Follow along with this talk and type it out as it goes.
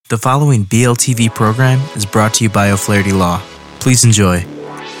The following BLTV program is brought to you by O'Flaherty Law. Please enjoy.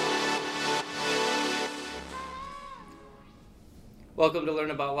 Welcome to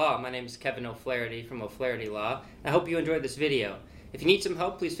Learn About Law. My name is Kevin O'Flaherty from O'Flaherty Law. I hope you enjoyed this video. If you need some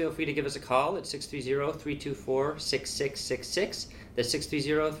help, please feel free to give us a call at 630-324-6666. That's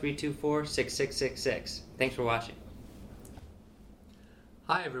 630-324-6666. Thanks for watching.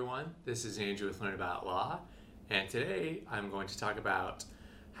 Hi everyone, this is Andrew with Learn About Law, and today I'm going to talk about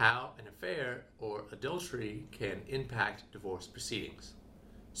how an affair or adultery can impact divorce proceedings.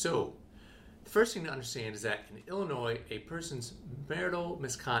 So, the first thing to understand is that in Illinois, a person's marital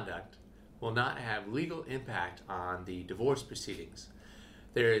misconduct will not have legal impact on the divorce proceedings.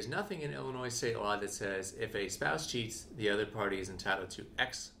 There is nothing in Illinois state law that says if a spouse cheats, the other party is entitled to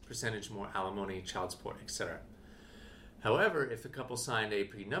X percentage more alimony, child support, etc. However, if the couple signed a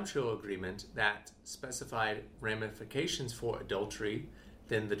prenuptial agreement that specified ramifications for adultery,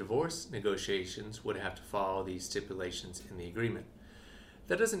 then the divorce negotiations would have to follow these stipulations in the agreement.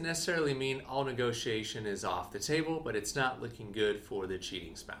 That doesn't necessarily mean all negotiation is off the table, but it's not looking good for the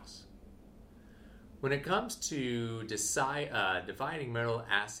cheating spouse. When it comes to dividing marital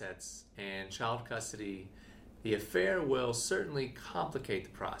assets and child custody, the affair will certainly complicate the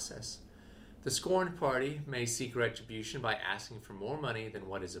process. The scorned party may seek retribution by asking for more money than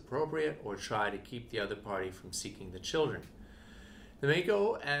what is appropriate or try to keep the other party from seeking the children. They may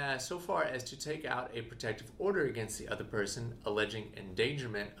go so far as to take out a protective order against the other person, alleging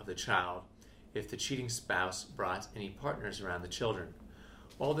endangerment of the child if the cheating spouse brought any partners around the children.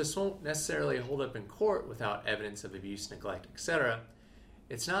 While this won't necessarily hold up in court without evidence of abuse, neglect, etc.,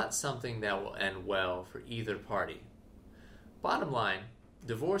 it's not something that will end well for either party. Bottom line,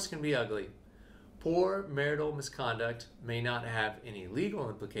 divorce can be ugly. Poor marital misconduct may not have any legal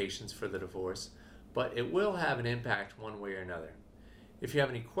implications for the divorce, but it will have an impact one way or another. If you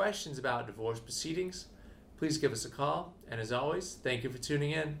have any questions about divorce proceedings, please give us a call. And as always, thank you for tuning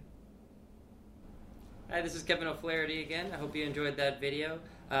in. Hi, this is Kevin O'Flaherty again. I hope you enjoyed that video.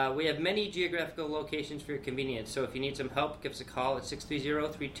 We have many geographical locations for your convenience, so if you need some help, give us a call at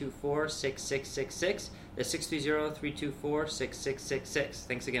 630-324-6666. That's 630-324-6666.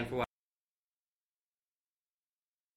 Thanks again for watching.